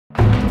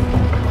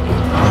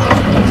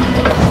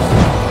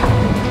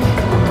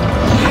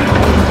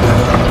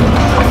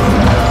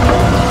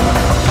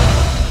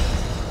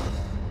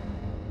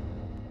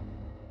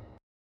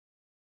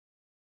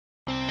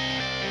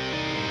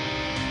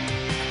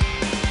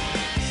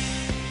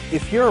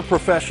If you're a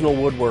professional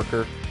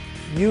woodworker,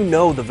 you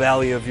know the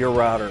value of your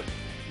router.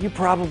 You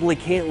probably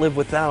can't live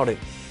without it.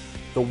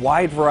 The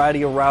wide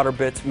variety of router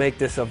bits make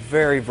this a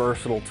very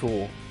versatile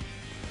tool.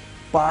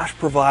 Bosch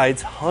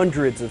provides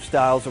hundreds of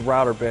styles of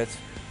router bits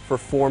for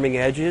forming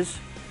edges,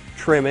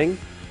 trimming,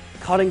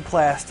 cutting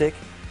plastic,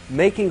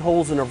 making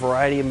holes in a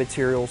variety of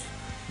materials,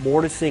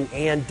 mortising,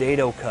 and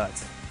dado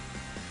cuts.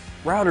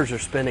 Routers are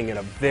spinning at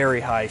a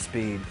very high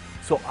speed,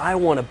 so I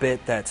want a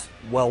bit that's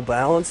well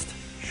balanced,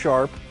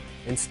 sharp,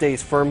 and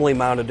stays firmly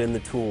mounted in the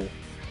tool.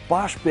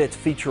 Bosch bits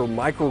feature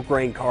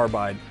micrograin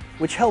carbide,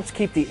 which helps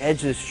keep the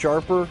edges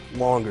sharper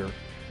longer.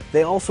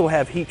 They also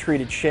have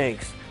heat-treated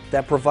shanks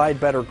that provide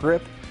better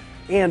grip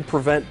and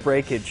prevent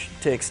breakage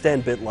to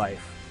extend bit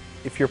life.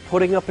 If you're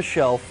putting up a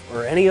shelf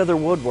or any other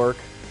woodwork,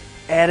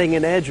 adding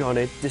an edge on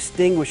it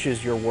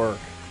distinguishes your work.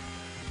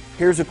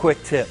 Here's a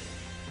quick tip.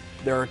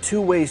 There are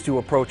two ways to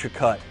approach a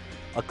cut,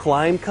 a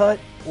climb cut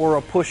or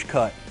a push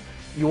cut.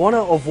 You want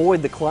to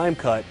avoid the climb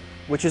cut,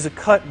 which is a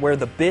cut where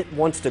the bit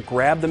wants to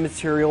grab the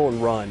material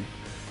and run.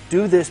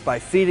 Do this by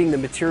feeding the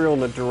material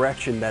in a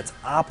direction that's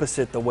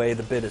opposite the way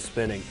the bit is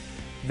spinning.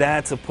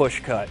 That's a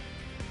push cut.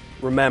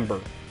 Remember,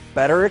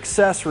 better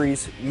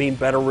accessories mean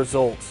better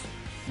results.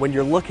 When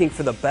you're looking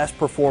for the best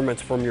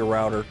performance from your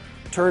router,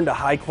 turn to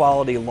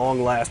high-quality,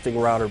 long-lasting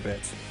router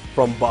bits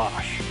from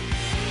Bosch.